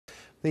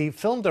The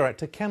film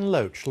director Ken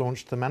Loach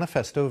launched the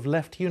manifesto of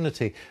Left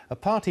Unity, a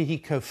party he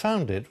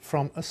co-founded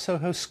from a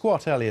Soho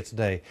squat earlier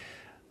today.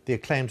 The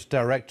acclaimed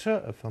director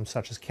of films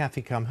such as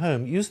Cathy Come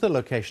Home used the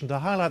location to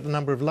highlight the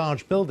number of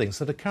large buildings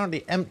that are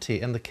currently empty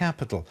in the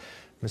capital.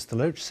 Mr.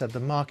 Loach said the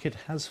market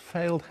has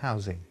failed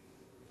housing.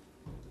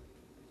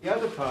 The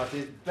other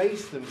parties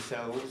base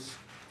themselves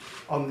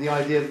on the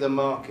idea of the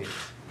market,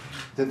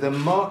 that the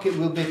market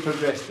will be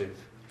progressive,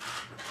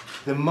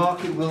 the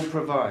market will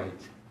provide.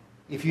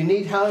 If you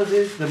need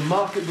houses, the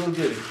market will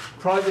do it.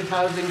 Private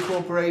housing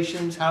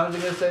corporations,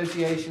 housing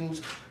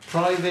associations,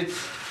 private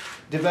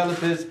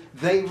developers,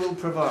 they will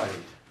provide.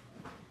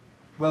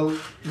 Well,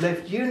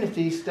 Left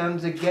Unity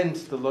stands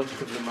against the logic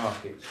of the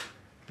market,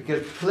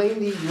 because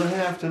plainly you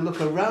have to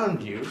look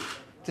around you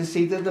to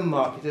see that the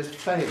market has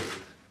failed.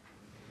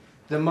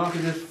 The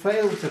market has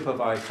failed to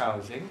provide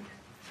housing.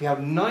 We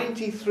have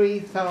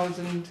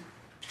 93,000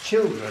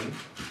 children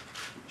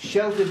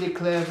shelter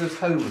declared as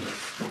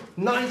homeless.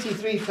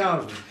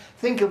 93,000.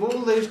 Think of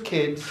all those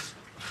kids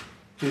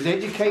whose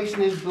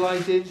education is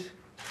blighted,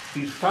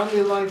 whose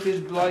family life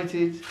is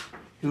blighted,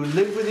 who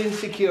live with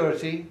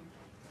insecurity,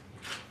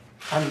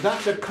 and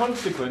that's a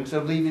consequence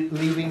of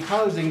leaving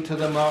housing to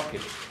the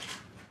market.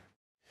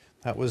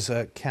 That was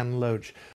Ken Loach.